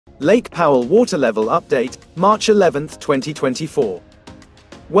Lake Powell Water Level Update, March 11, 2024.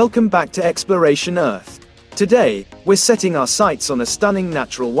 Welcome back to Exploration Earth. Today, we're setting our sights on a stunning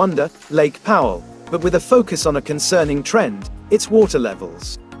natural wonder, Lake Powell, but with a focus on a concerning trend, its water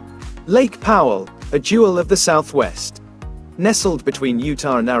levels. Lake Powell, a jewel of the Southwest. Nestled between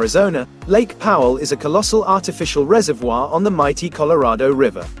Utah and Arizona, Lake Powell is a colossal artificial reservoir on the mighty Colorado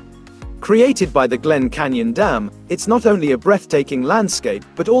River. Created by the Glen Canyon Dam, it's not only a breathtaking landscape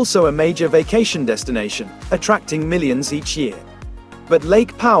but also a major vacation destination, attracting millions each year. But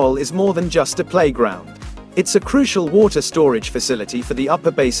Lake Powell is more than just a playground. It's a crucial water storage facility for the upper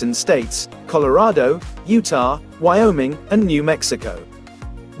basin states, Colorado, Utah, Wyoming, and New Mexico.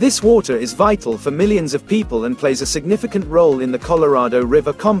 This water is vital for millions of people and plays a significant role in the Colorado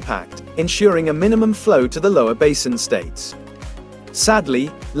River Compact, ensuring a minimum flow to the lower basin states. Sadly,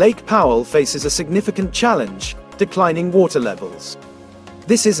 Lake Powell faces a significant challenge: declining water levels.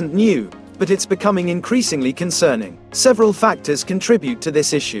 This isn't new, but it's becoming increasingly concerning. Several factors contribute to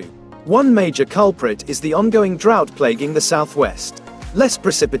this issue. One major culprit is the ongoing drought plaguing the Southwest. Less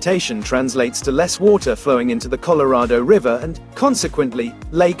precipitation translates to less water flowing into the Colorado River and, consequently,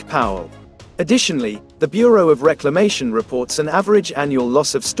 Lake Powell. Additionally, the Bureau of Reclamation reports an average annual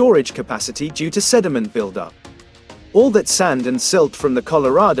loss of storage capacity due to sediment buildup. All that sand and silt from the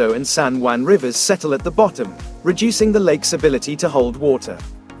Colorado and San Juan rivers settle at the bottom, reducing the lake's ability to hold water.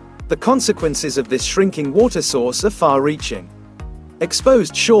 The consequences of this shrinking water source are far-reaching.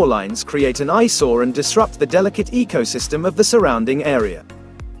 Exposed shorelines create an eyesore and disrupt the delicate ecosystem of the surrounding area.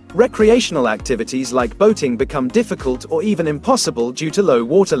 Recreational activities like boating become difficult or even impossible due to low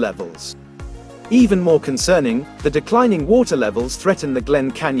water levels. Even more concerning, the declining water levels threaten the Glen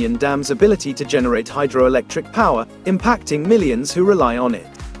Canyon Dam's ability to generate hydroelectric power, impacting millions who rely on it.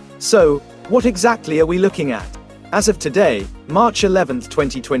 So, what exactly are we looking at? As of today, March 11,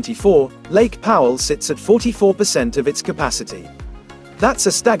 2024, Lake Powell sits at 44% of its capacity. That's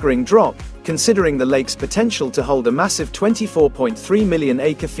a staggering drop, considering the lake's potential to hold a massive 24.3 million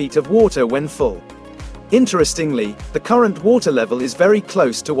acre-feet of water when full. Interestingly, the current water level is very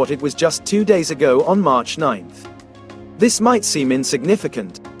close to what it was just 2 days ago on March 9th. This might seem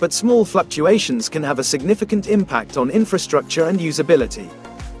insignificant, but small fluctuations can have a significant impact on infrastructure and usability.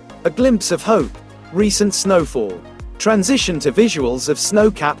 A glimpse of hope. Recent snowfall. Transition to visuals of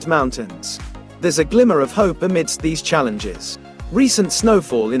snow-capped mountains. There's a glimmer of hope amidst these challenges. Recent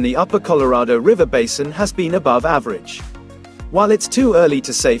snowfall in the upper Colorado River Basin has been above average. While it's too early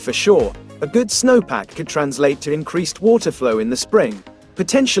to say for sure, a good snowpack could translate to increased water flow in the spring,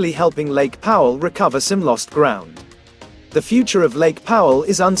 potentially helping Lake Powell recover some lost ground. The future of Lake Powell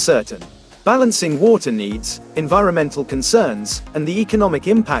is uncertain. Balancing water needs, environmental concerns, and the economic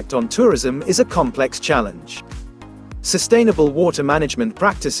impact on tourism is a complex challenge. Sustainable water management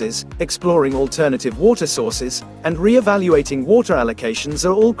practices, exploring alternative water sources, and re-evaluating water allocations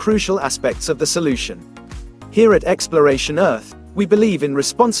are all crucial aspects of the solution. Here at Exploration Earth, we believe in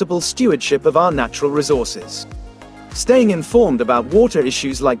responsible stewardship of our natural resources. Staying informed about water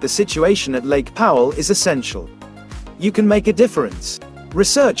issues like the situation at Lake Powell is essential. You can make a difference.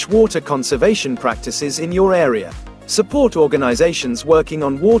 Research water conservation practices in your area. Support organizations working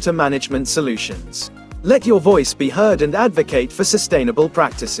on water management solutions. Let your voice be heard and advocate for sustainable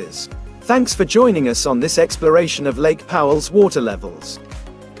practices. Thanks for joining us on this exploration of Lake Powell's water levels.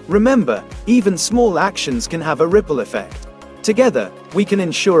 Remember, even small actions can have a ripple effect. Together, we can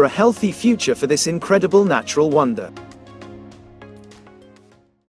ensure a healthy future for this incredible natural wonder.